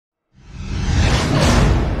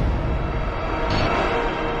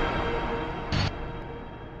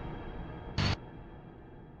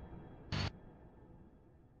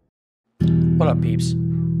What up, peeps?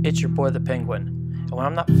 It's your boy, the Penguin. And when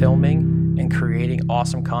I'm not filming and creating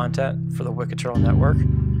awesome content for the Wicked Turtle Network,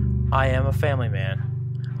 I am a family man.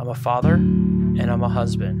 I'm a father and I'm a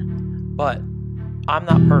husband. But I'm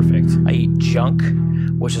not perfect. I eat junk,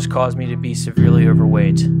 which has caused me to be severely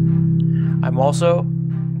overweight. I'm also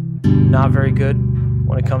not very good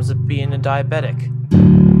when it comes to being a diabetic.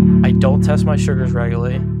 I don't test my sugars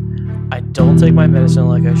regularly. I don't take my medicine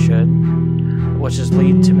like I should, which has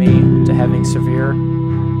led to me to having severe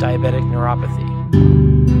diabetic neuropathy.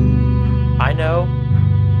 I know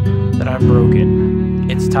that I'm broken.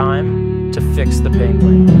 It's time to fix the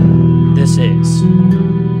Penguin. This is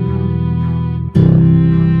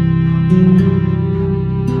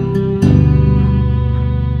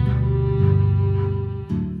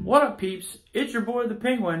What up, peeps? It's your boy, the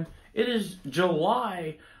Penguin. It is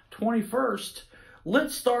July 21st.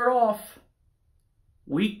 Let's start off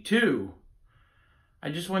week 2. I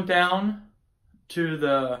just went down to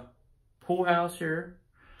the pool house here.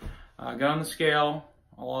 I got on the scale.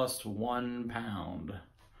 I lost 1 pound.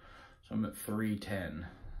 So I'm at 310.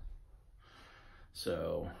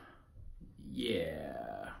 So,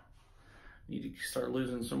 yeah. Need to start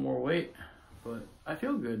losing some more weight. But I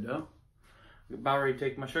feel good, though. I'm about ready to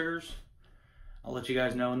take my sugars. I'll let you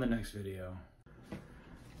guys know in the next video.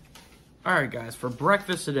 Alright, guys. For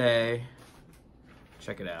breakfast today,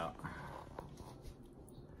 check it out.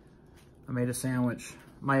 I made a sandwich.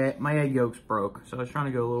 My egg yolks broke, so I was trying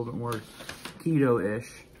to go a little bit more keto-ish,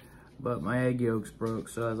 but my egg yolks broke,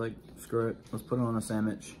 so I was like, screw it, let's put it on a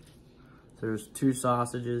sandwich. So there's 2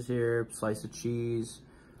 sausages here, slice of cheese,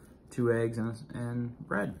 2 eggs, and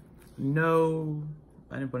bread. No,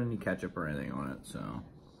 I didn't put any ketchup or anything on it, so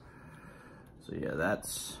yeah,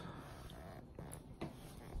 that's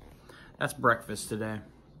breakfast today.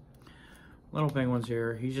 Little Penguin's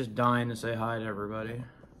here. He's just dying to say hi to everybody.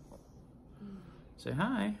 Say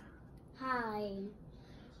hi. Hi.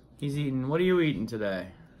 He's eating. What are you eating today?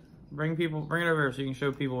 Bring it over here so you can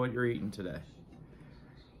show people what you're eating today.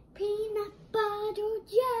 Peanut butter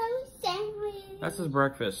jelly sandwich. That's his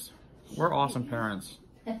breakfast. We're awesome parents.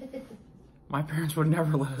 My parents would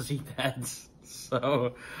never let us eat that.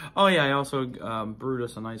 So, oh yeah, I also brewed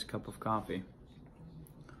us a nice cup of coffee.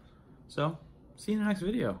 So, see you in the next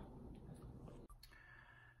video.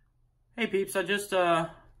 Hey peeps, I just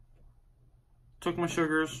took my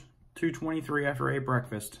sugars, 223 after I ate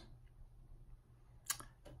breakfast.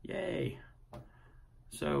 Yay.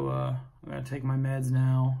 So, I'm gonna take my meds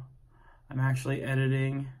now. I'm actually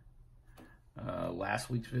editing last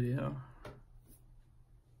week's video.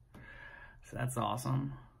 So that's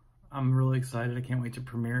awesome. I'm really excited. I can't wait to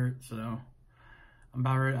premiere it. So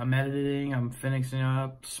I'm editing, I'm finishing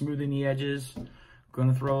up, smoothing the edges.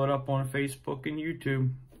 Gonna throw it up on Facebook and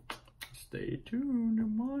YouTube. Stay tuned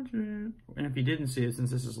and watch it. And if you didn't see it,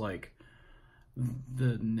 since this is like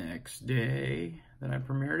the next day that I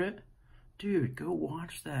premiered it, dude, go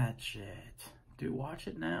watch that shit. Dude, watch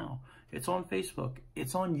it now. It's on Facebook.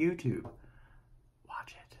 It's on YouTube.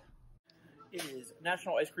 Watch it. It is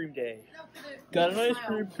National Ice Cream Day. Got an ice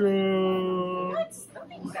cream cone. What?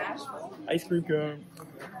 Nothing bashful. Ice cream cone.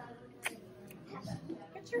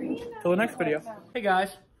 Till the next video. Hey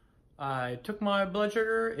guys, I took my blood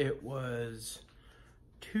sugar. It was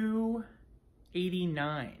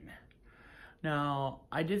 289. Now,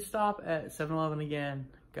 I did stop at 7-Eleven again.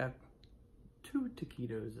 Got 2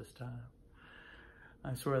 taquitos this time.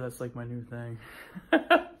 I swear that's like my new thing.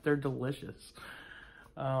 They're delicious.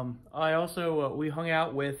 I also, we hung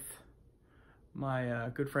out with my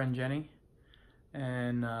good friend Jenny,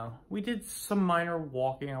 and we did some minor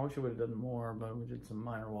walking. I wish I would have done more, but we did some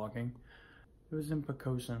minor walking. It was in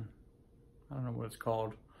Poquoson. I don't know what it's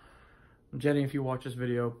called. Jenny, if you watch this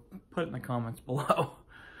video, put it in the comments below.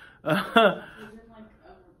 It was like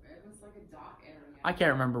a dock area. I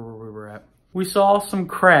can't remember where we were at. We saw some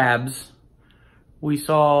crabs. We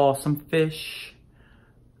saw some fish.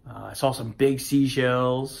 I saw some big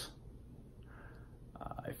seashells.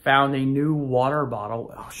 I found a new water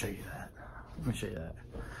bottle. I'll show you that. Let me show you that.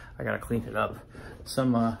 I gotta clean it up.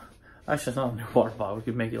 Actually, it's not a new water bottle. We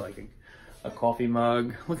could make it like a coffee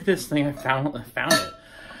mug. Look at this thing. I found it.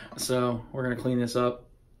 So we're gonna clean this up.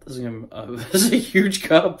 This is a huge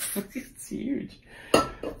cup. It's huge.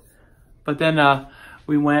 But then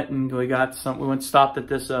we went and stopped at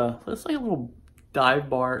this it's like a little dive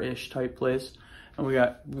bar-ish type place. And we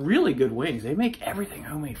got really good wings. They make everything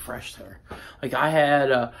homemade fresh there. Like I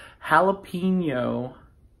had a jalapeno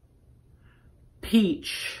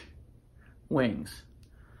peach wings.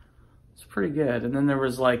 It's pretty good. And then there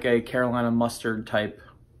was like a Carolina mustard type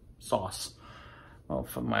sauce. Well,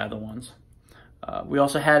 from my other ones. We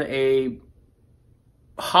also had a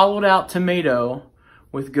hollowed out tomato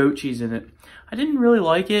with goat cheese in it. I didn't really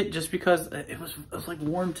like it just because it was like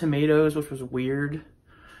warm tomatoes, which was weird.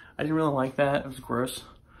 I didn't really like that. It was gross.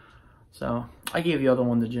 So I gave the other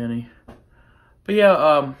one to Jenny. But yeah,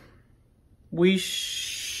 I'm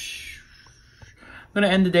gonna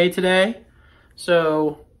end the day today.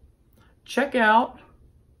 So check out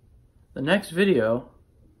the next video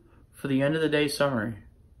for the end of the day summary.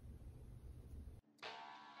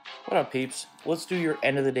 What up, peeps? Let's do your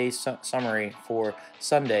end of the day summary for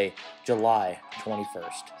Sunday, July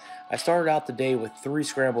 21st. I started out the day with 3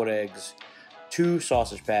 scrambled eggs, 2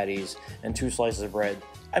 sausage patties, and 2 slices of bread.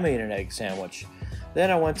 I made an egg sandwich.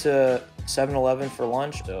 Then I went to 7-Eleven for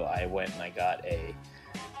lunch, so I went and I got a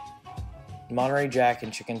Monterey Jack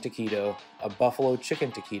and chicken taquito, a buffalo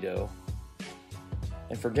chicken taquito,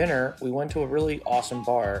 and for dinner, we went to a really awesome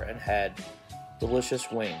bar and had delicious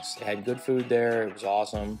wings. They had good food there, it was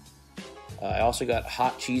awesome. I also got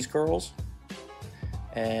hot cheese curls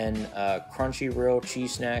and crunchy real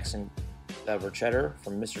cheese snacks and that were cheddar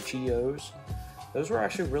from Mr. Cheetos. Those were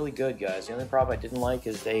actually really good, guys. The only problem I didn't like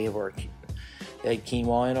is they had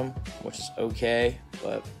quinoa in them, which is okay,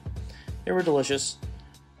 but they were delicious.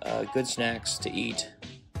 Good snacks to eat.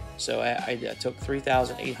 So I took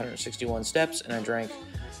 3,861 steps and I drank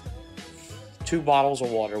 2 bottles of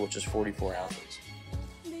water, which is 44 ounces.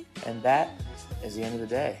 And that is the end of the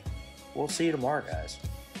day. We'll see you tomorrow, guys.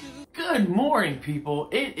 Good morning, people.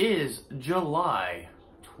 It is July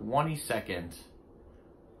 22nd,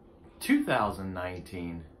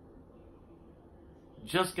 2019.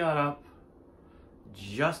 Just got up,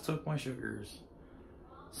 just took my sugars.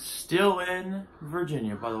 Still in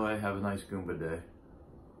Virginia. By the way, have a nice Goomba day.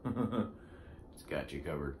 It's got you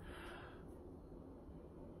covered.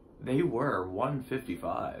 They were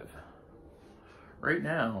 1:55. Right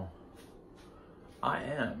now, I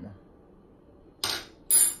am,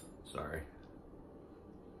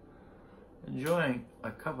 enjoying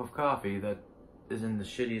a cup of coffee that is in the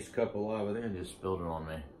shittiest cup alive. I think I just spilled it on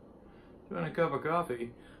me. Doing a cup of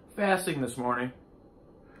coffee. Fasting this morning.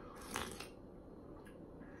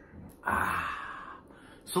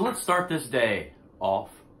 So let's start this day off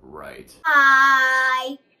right.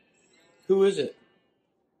 Hi. Who is it?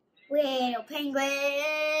 Little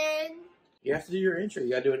penguin. You have to do your intro.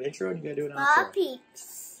 You gotta do an intro and you gotta do an My outro.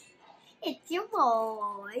 peeps. It's your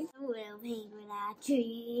boy, Little Penguin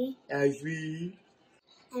Tree. Ashby.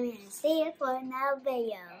 I'm gonna see you for another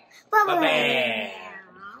video. Bye-bye.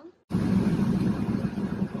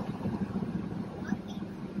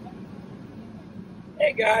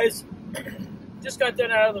 Hey guys, just got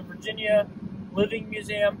done out of the Virginia Living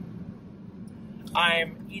Museum.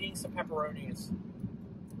 I'm eating some pepperonis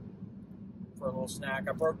for a little snack.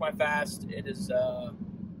 I broke my fast. It is,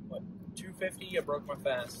 2:50? I broke my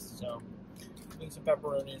fast, so eating some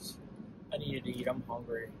pepperonis. I needed to eat. I'm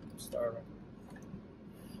hungry. I'm starving.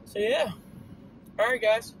 So yeah. Alright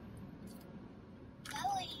guys.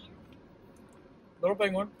 Little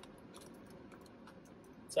penguin.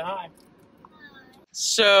 Say hi.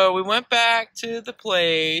 So we went back to the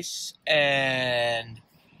place and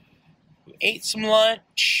we ate some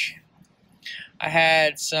lunch. I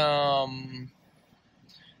had the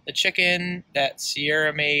chicken that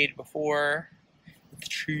Sierra made before with the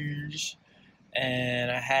cheese, and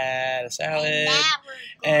I had a salad,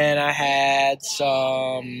 and I had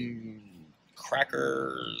some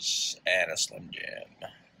crackers and a Slim Jim.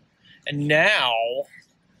 And now,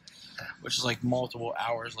 which is like multiple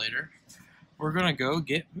hours later, we're gonna go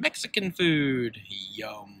get Mexican food.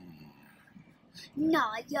 Yum.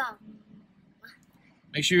 Not yum.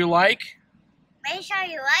 Make sure you like. Make sure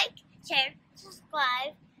you like, share,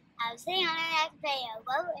 subscribe. I'll see you on the next video.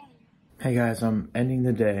 Bye. Hey guys, I'm ending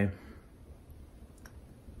the day.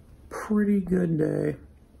 Pretty good day.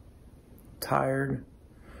 Tired.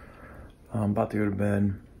 I'm about to go to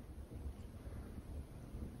bed.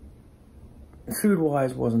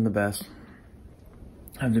 Food-wise, wasn't the best.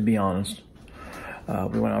 I have to be honest.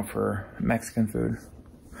 We went out for Mexican food.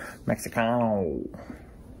 Mexicano.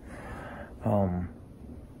 A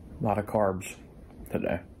lot of carbs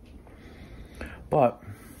today. But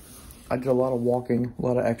I did a lot of walking, a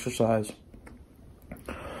lot of exercise.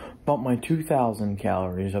 Bumped my 2,000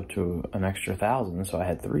 calories up to an extra 1,000, so I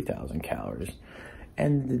had 3,000 calories.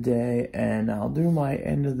 End of the day, and I'll do my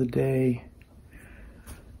end of the day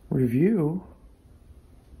review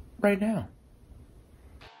right now.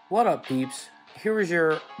 What up, peeps? Here is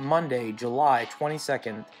your Monday, July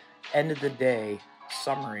 22nd, end of the day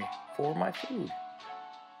summary for my food.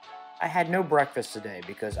 I had no breakfast today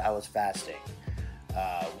because I was fasting.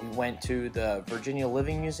 We went to the Virginia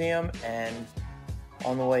Living Museum, and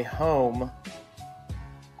on the way home,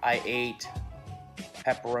 I ate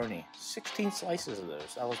pepperoni. 16 slices of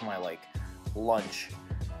those. That was my, like, lunch.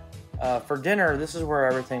 For dinner, this is where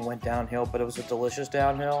everything went downhill, but it was a delicious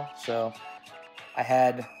downhill. So I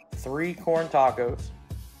had 3 corn tacos,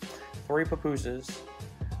 3 pupusas.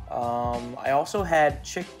 I also had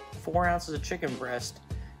 4 ounces of chicken breast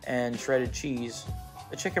and shredded cheese.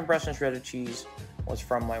 The chicken breast and shredded cheese was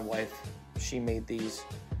from my wife. She made these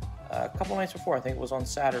a couple nights before. I think it was on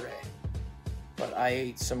Saturday. But I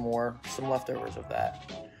ate some leftovers of that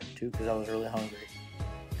too, because I was really hungry.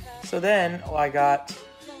 So then I got,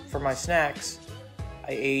 for my snacks,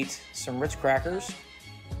 I ate some Ritz crackers,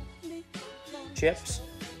 chips.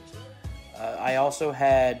 I also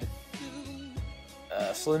had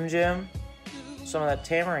Slim Jim, some of that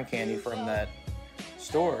tamarind candy from that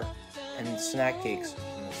store, and snack cakes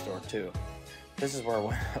from the store too. This is where it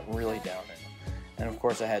went really downhill. And of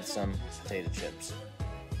course I had some potato chips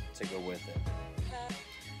to go with it.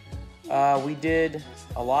 We did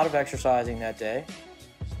a lot of exercising that day.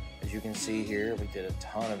 As you can see here, we did a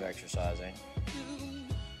ton of exercising.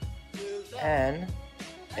 And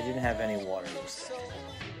I didn't have any water this day.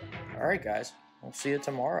 Alright guys, we'll see you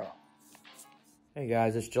tomorrow. Hey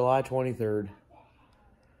guys, it's July 23rd,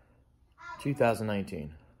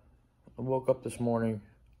 2019. I woke up this morning.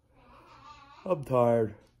 I'm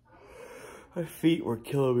tired. My feet were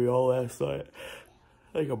killing me all last night.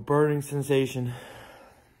 Like a burning sensation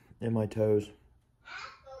in my toes.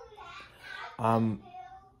 I'm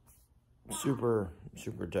super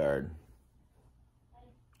tired.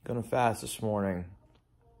 Gonna fast this morning.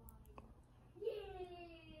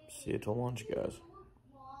 See you till lunch, guys.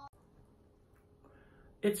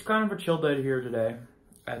 It's kind of a chill day here today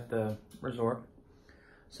at the resort.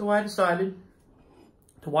 So I decided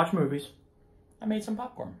to watch movies. I made some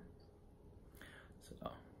popcorn. So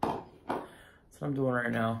that's what I'm doing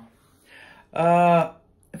right now.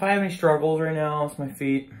 If I have any struggles right now, it's my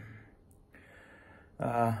feet.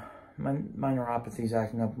 My neuropathy's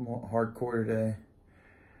acting up more hardcore today.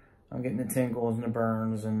 I'm getting the tingles and the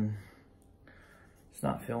burns, and it's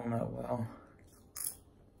not feeling that well.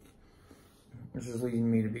 This is leading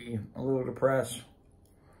me to be a little depressed.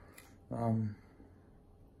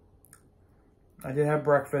 I did have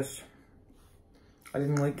breakfast. I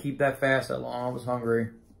didn't keep that fast that long. I was hungry.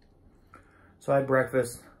 So I had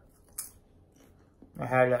breakfast. I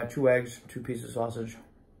had 2 eggs, 2 pieces of sausage,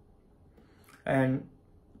 and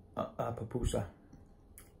a pupusa.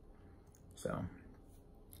 So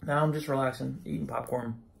now I'm just relaxing, eating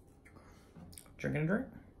popcorn, drinking a drink.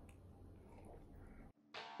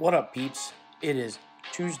 What up, peeps? It is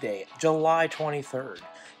Tuesday, July 23rd,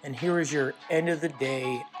 and here is your end of the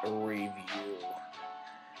day review.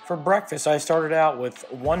 For breakfast, I started out with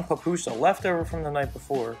 1 pupusa leftover from the night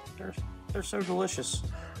before. They're so delicious.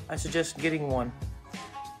 I suggest getting one.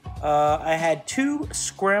 I had 2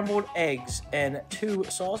 scrambled eggs and 2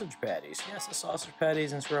 sausage patties. Yes, the sausage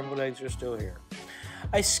patties and scrambled eggs are still here.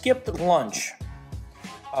 I skipped lunch.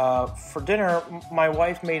 For dinner, my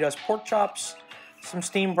wife made us pork chops, some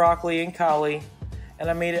steamed broccoli and cauli, and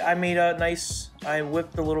I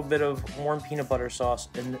whipped a little bit of warm peanut butter sauce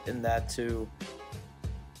in that to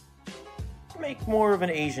make more of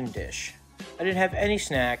an Asian dish. I didn't have any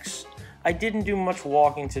snacks. I didn't do much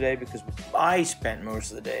walking today because I spent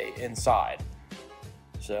most of the day inside.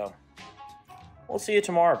 So, we'll see you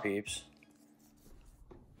tomorrow, peeps.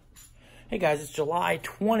 Hey guys, it's July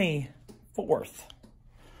 24th.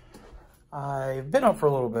 I've been up for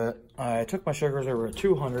a little bit. I took my sugars over at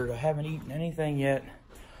 200. I haven't eaten anything yet.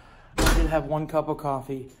 I did have 1 cup of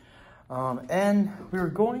coffee. And we were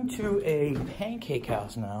going to a pancake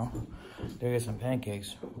house now to get some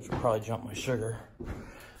pancakes, which will probably jump my sugar.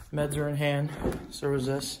 Meds are in hand, so is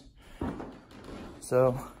this.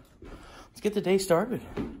 So, let's get the day started.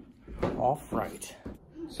 All right.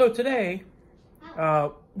 So today,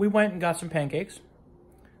 we went and got some pancakes.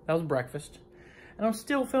 That was breakfast. And I'm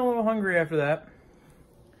still feeling a little hungry after that.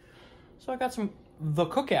 So I got some The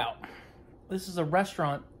Cookout. This is a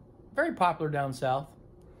restaurant, very popular down south.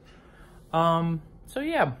 So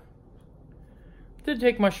yeah. Did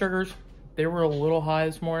take my sugars. They were a little high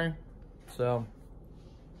this morning. So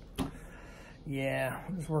yeah,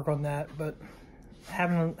 let's work on that. But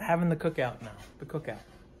having the cookout now. The cookout.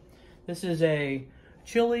 This is a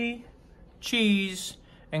chili, cheese,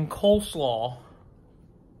 and coleslaw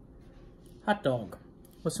hot dog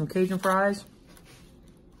with some Cajun fries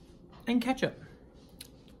and ketchup.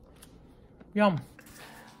 Yum.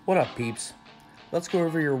 What up, peeps? Let's go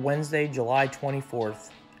over your Wednesday, July 24th,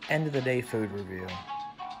 end of the day food review.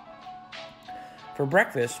 For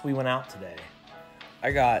breakfast, we went out today.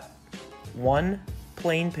 I got 1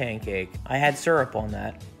 plain pancake. I had syrup on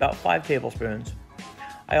that, about 5 tablespoons.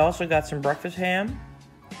 I also got some breakfast ham.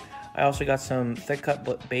 I also got some thick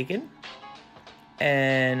cut bacon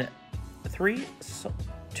and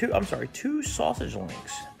two sausage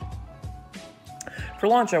links. For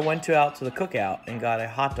lunch, I went out to the cookout and got a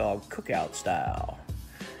hot dog cookout style,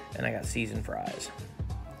 and I got seasoned fries.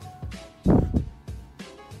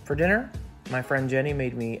 For dinner, my friend Jenny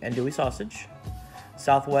made me andouille sausage,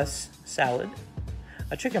 Southwest salad,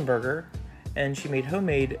 a chicken burger, and she made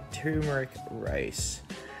homemade turmeric rice.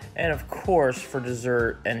 And of course, for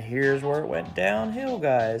dessert, and here's where it went downhill,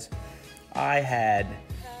 guys, I had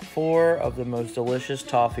 4 of the most delicious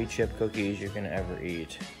toffee chip cookies you can ever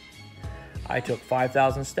eat. I took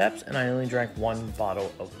 5,000 steps and I only drank 1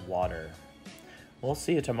 bottle of water. We'll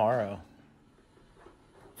see you tomorrow.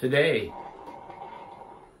 Today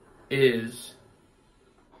is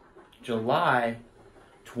July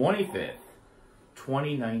 25th,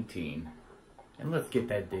 2019. And let's get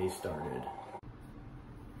that day started.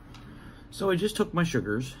 So I just took my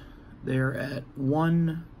sugars. They're at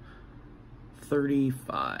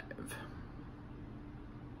 135.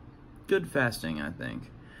 Good fasting, I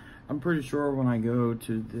think. I'm pretty sure when I go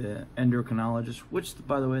to the endocrinologist, which,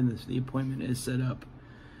 by the way, the appointment is set up,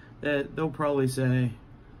 that they'll probably say,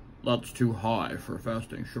 that's too high for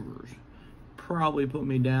fasting sugars. Probably put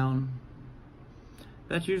me down.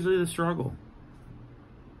 That's usually the struggle.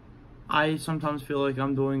 I sometimes feel like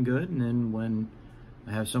I'm doing good, and then when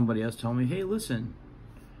I have somebody else tell me, hey, listen,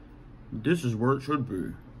 this is where it should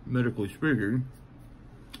be, medically speaking,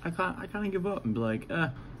 I kind of give up and be like,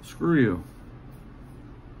 screw you.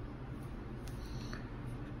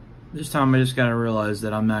 This time I just gotta realize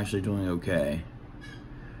that I'm actually doing okay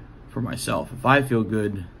for myself. If I feel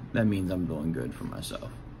good, that means I'm doing good for myself.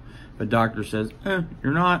 If a doctor says,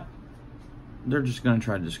 you're not, they're just gonna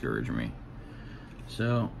try to discourage me.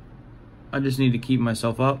 So I just need to keep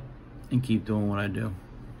myself up and keep doing what I do.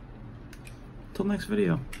 Till next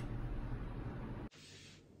video.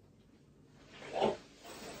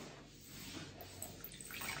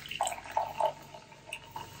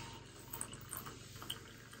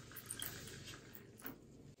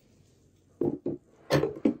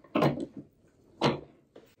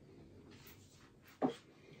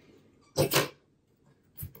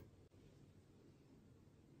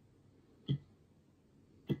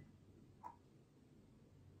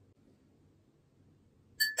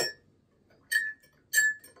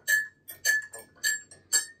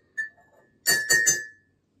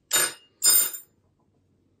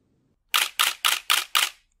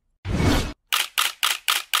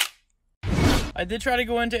 I did try to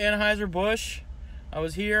go into Anheuser-Busch. I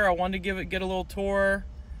was here. I wanted to get a little tour.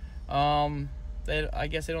 I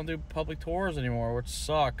guess they don't do public tours anymore, which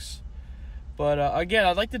sucks. But again,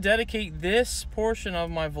 I'd like to dedicate this portion of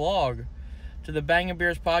my vlog to the Bangin'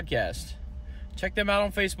 Beers podcast. Check them out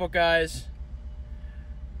on Facebook, guys.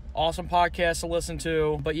 Awesome podcast to listen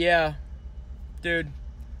to. But yeah, dude,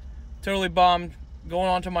 totally bummed. Going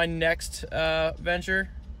on to my next venture.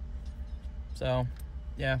 So,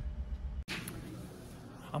 yeah.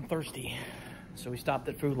 I'm thirsty, so we stopped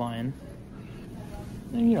at Food Lion.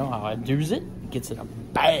 And you know how I do's it. Gets in a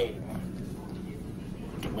bag.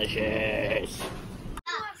 Delicious.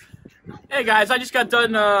 Hey guys, I just got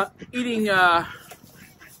done eating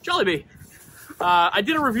Jollibee. I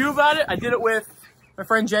did a review about it. I did it with my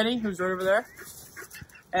friend Jenny, who's right over there.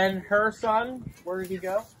 And her son, where did he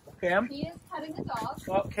go? Cam? He is petting the dog.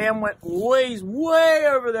 Well, Cam went way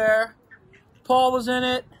over there. Paul was in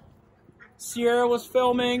it. Sierra was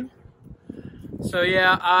filming. So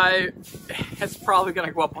yeah, it's probably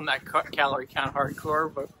gonna go up on that calorie count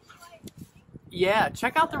hardcore, but yeah,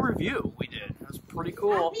 check out the review we did. It was pretty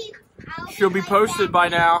cool. Should be posted by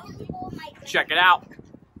now. Check it out.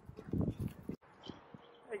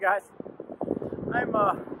 Hey guys, I'm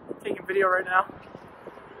taking video right now.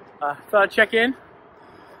 Thought I'd check in.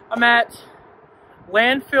 I'm at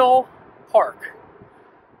Landfill Park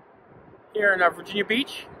here in Virginia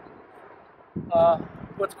Beach.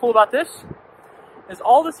 What's cool about this is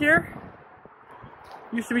all this here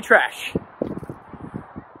used to be trash.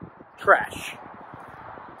 Trash.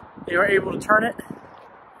 They were able to turn it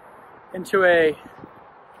into a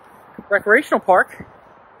recreational park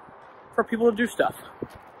for people to do stuff.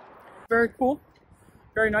 Very cool.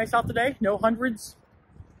 Very nice out today. No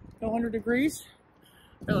 100 degrees.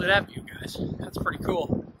 Hey, look at that view, guys. That's pretty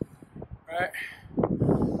cool. All right.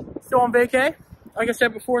 Still on vacay. Like I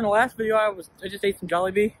said before in the last video, I just ate some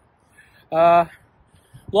Jollibee.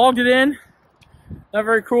 Logged it in. Not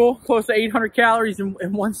very cool. Close to 800 calories in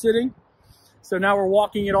one sitting. So now we're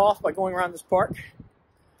walking it off by going around this park,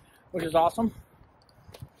 which is awesome.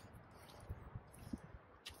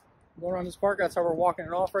 Going around this park, that's how we're walking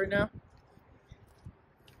it off right now.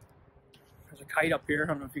 There's a kite up here. I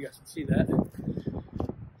don't know if you guys can see that.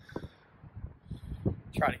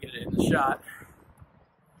 Try to get it in the shot.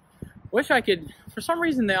 Wish I could, for some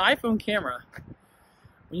reason the iPhone camera,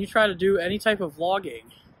 when you try to do any type of vlogging,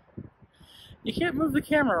 you can't move the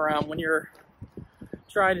camera around when you're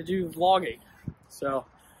trying to do vlogging. So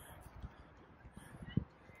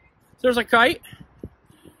there's a kite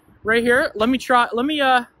right here.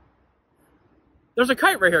 There's a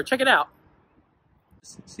kite right here. Check it out.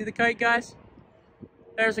 See the kite, guys?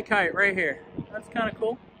 There's a kite right here. That's kind of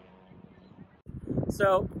cool.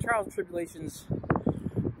 So, trials and tribulations.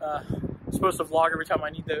 I'm supposed to vlog every time I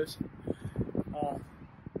need those.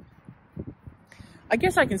 I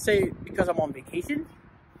guess I can say because I'm on vacation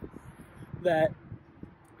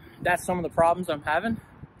that's some of the problems I'm having.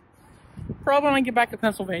 Probably when I get back to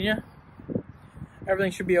Pennsylvania,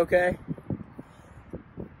 everything should be okay,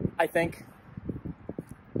 I think.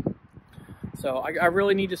 So I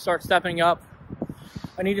really need to start stepping up.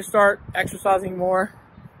 I need to start exercising more.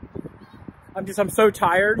 I'm so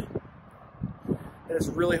tired that it's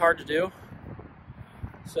really hard to do.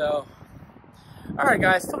 So, all right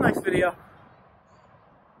guys, till next video.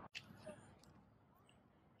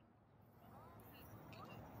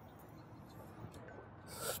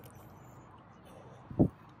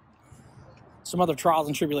 Some other trials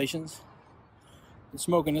and tribulations. I'm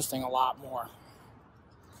smoking this thing a lot more.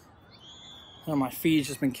 You know, my feed's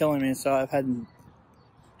just been killing me, so I've had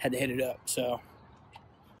to hit it up. So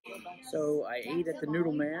I ate at the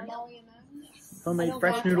Noodle Man. Homemade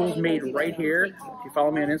fresh noodles made right here. If you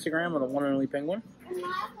follow me on Instagram, I'm the one and only Penguin.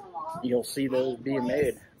 You'll see those being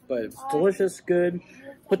made. But it's delicious, good.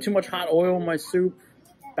 Put too much hot oil in my soup.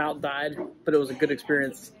 About died, but it was a good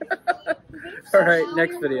experience. All right,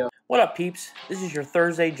 next video. What up, peeps? This is your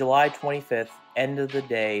Thursday, July 25th, end of the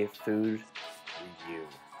day food review.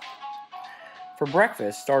 For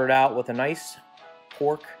breakfast, started out with a nice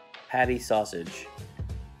pork patty sausage.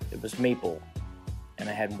 It was maple, and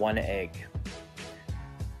I had 1 egg.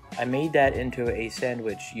 I made that into a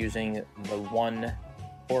sandwich using the 1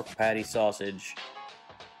 pork patty sausage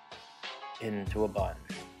into a bun.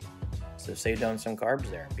 So saved on some carbs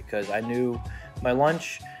there because I knew my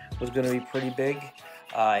lunch was going to be pretty big.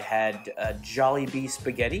 I had Jollibee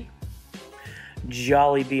spaghetti,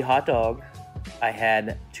 Jollibee hot dog, I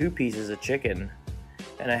had 2 pieces of chicken,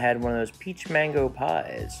 and I had one of those peach mango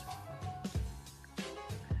pies.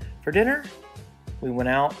 For dinner, we went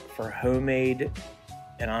out for homemade,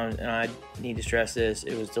 and I need to stress this,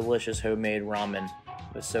 it was delicious homemade ramen.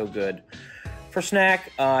 It was so good. For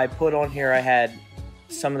snack, I put on here, I had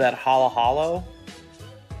some of that halo halo.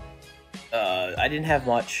 I didn't have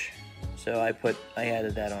much, so I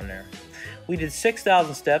added that on there. We did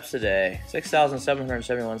 6,000 steps today,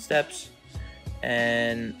 6,771 steps,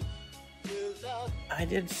 and I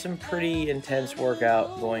did some pretty intense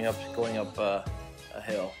workout going up a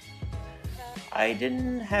hill. I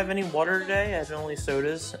didn't have any water today. I had only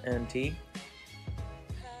sodas and tea,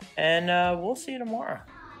 and we'll see you tomorrow.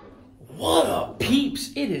 What up,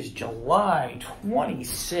 peeps? It is July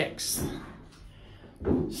 26th.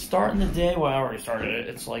 Starting the day, well, I already started it.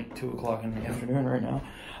 It's like 2 o'clock in the afternoon right now.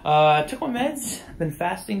 I took my meds. Been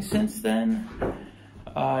fasting since then.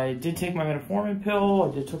 I did take my metformin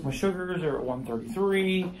pill. I did took my sugars. They're at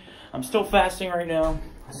 133. I'm still fasting right now.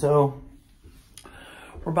 So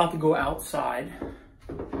we're about to go outside.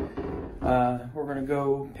 We're gonna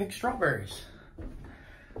go pick strawberries.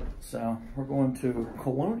 So we're going to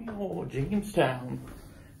Colonial Jamestown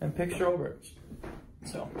and pick strawberries.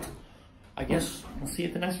 So I guess we'll see you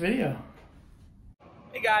at the next video.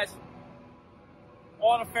 Hey guys,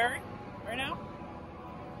 on a ferry right now.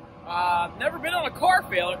 Never been on a car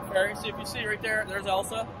ferry. So if you see right there, there's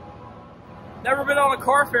Elsa. Never been on a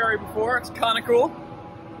car ferry before. It's kind of cool.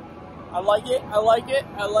 I like it. I like it.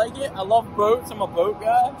 I like it. I love boats. I'm a boat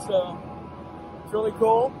guy, so it's really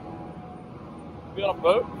cool. Be on a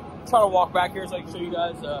boat. I'm trying to walk back here so I can show you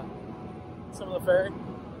guys some of the ferry.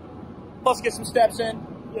 Plus get some steps in,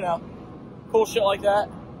 you know, cool shit like that.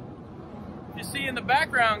 You see in the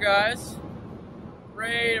background, guys,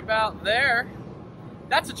 right about there,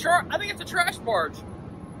 that's I think it's a trash barge.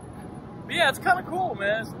 But yeah, it's kind of cool,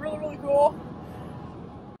 man. It's really, really cool.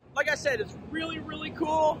 Like I said, it's really, really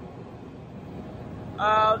cool.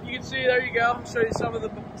 You can see, there you go. I'll show you some of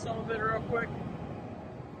it real quick.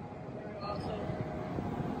 Very awesome.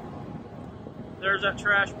 There's that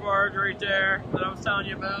trash barge right there that I was telling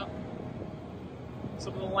you about.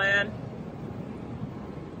 Some of the land.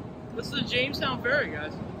 This is a Jamestown ferry,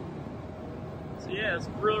 guys. So yeah, it's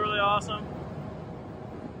really, really awesome.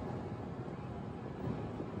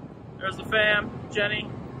 There's the fam, Jenny.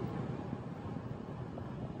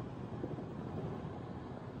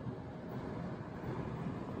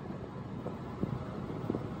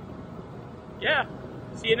 Yeah,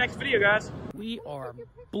 see you next video, guys. We are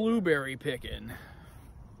blueberry picking.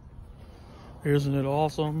 Isn't it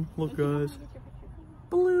awesome? Look, guys.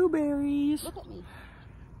 Blueberries. Look at me.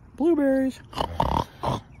 Blueberries. What's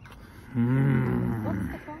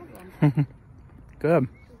the problem? Good.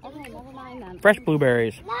 Okay, never mind then. Fresh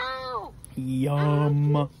blueberries. No.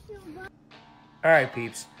 Yum. All right,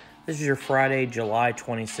 peeps. This is your Friday, July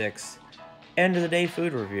 26th, end of the day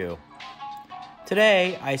food review.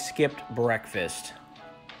 Today, I skipped breakfast.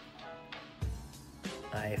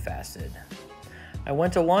 I fasted. I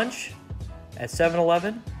went to lunch at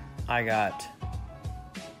 7-Eleven. I got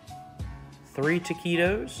 3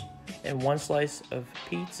 taquitos and 1 slice of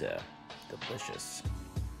pizza. Delicious.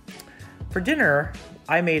 For dinner,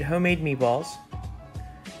 I made homemade meatballs.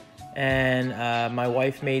 And my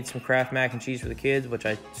wife made some Kraft mac and cheese for the kids, which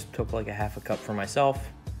I took like a half a cup for myself.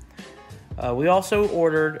 We also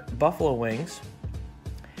ordered buffalo wings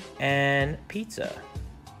and pizza.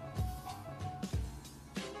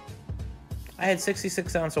 I had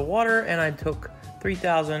 66 ounces of water and I took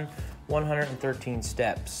 3,113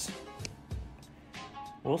 steps.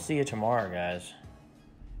 We'll see you tomorrow, guys.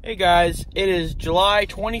 Hey guys, it is July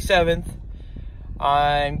 27th.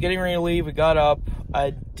 I'm getting ready to leave. We got up.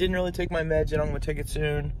 I didn't really take my meds yet. I'm going to take it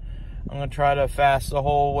soon. I'm going to try to fast the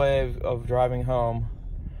whole way of driving home.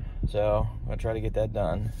 So, I'm going to try to get that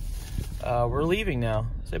done. We're leaving now.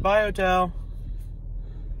 Say bye, hotel.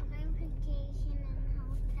 I'm vacation in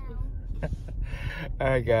hotel.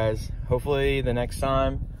 Alright, guys. Hopefully, the next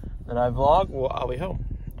time that I vlog, I'll be home.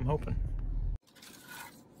 I'm hoping.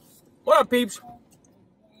 What up, peeps?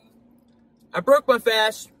 I broke my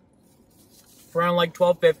fast around like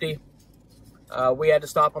 12:50. We had to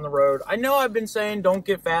stop on the road. I know I've been saying don't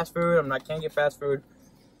get fast food. I can't get fast food,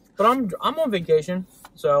 but I'm on vacation,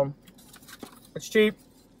 so it's cheap.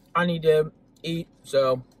 I need to eat,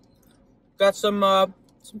 so got some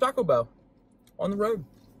Taco Bell on the road.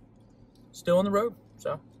 Still on the road,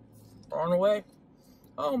 so we're on our way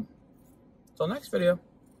home. Till next video.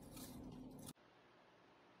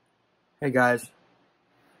 Hey guys,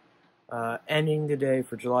 ending the day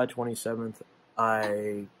for July 27th.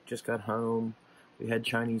 I just got home. We had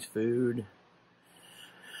Chinese food.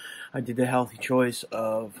 I did the healthy choice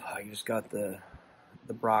of, I just got the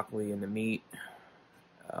broccoli and the meat.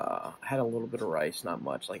 Had a little bit of rice, not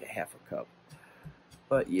much, like a half a cup.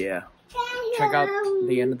 But yeah, check out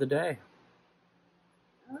the end of the day.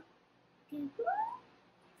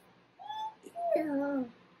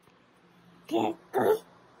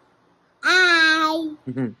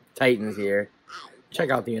 Titan's here.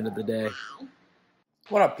 Check out the end of the day.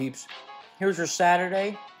 What up, peeps? Here's your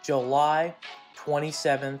Saturday, July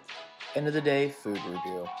 27th, end of the day food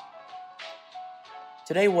review.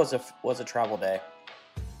 Today was a travel day.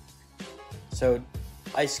 So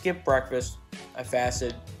I skipped breakfast, I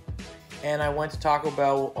fasted, and I went to Taco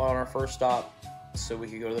Bell on our first stop so we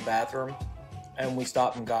could go to the bathroom, and we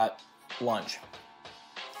stopped and got lunch.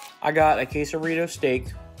 I got a quesarito steak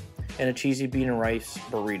and a cheesy bean and rice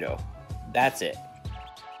burrito. That's it.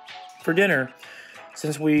 For dinner,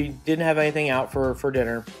 since we didn't have anything out for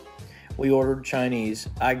dinner, we ordered Chinese.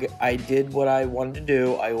 I did what I wanted to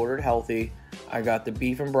do. I ordered healthy. I got the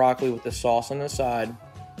beef and broccoli with the sauce on the side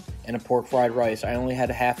and a pork fried rice. I only had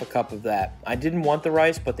a half a cup of that. I didn't want the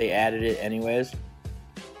rice, but they added it anyways.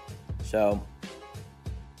 So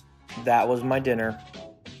that was my dinner.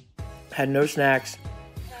 Had no snacks.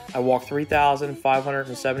 I walked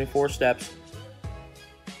 3,574 steps.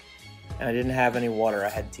 And I didn't have any water. I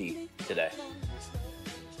had tea today.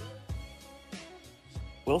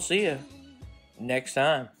 We'll see you next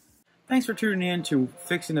time. Thanks for tuning in to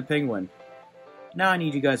Fixing the Penguin. Now I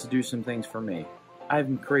need you guys to do some things for me. I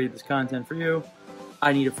haven't created this content for you.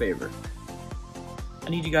 I need a favor. I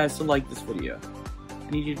need you guys to like this video.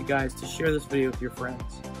 I need you guys to share this video with your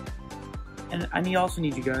friends. And I also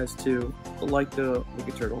need you guys to like the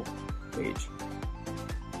Wicked Turtle page.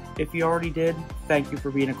 If you already did, thank you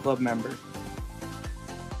for being a club member.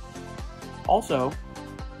 Also,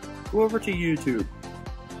 go over to YouTube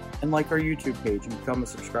and like our YouTube page and become a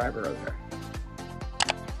subscriber over there.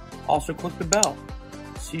 Also, click the bell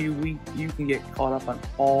so you can get caught up on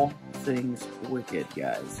all things Wicked,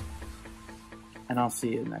 guys. And I'll see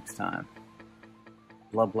you next time.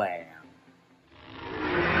 Blah blah.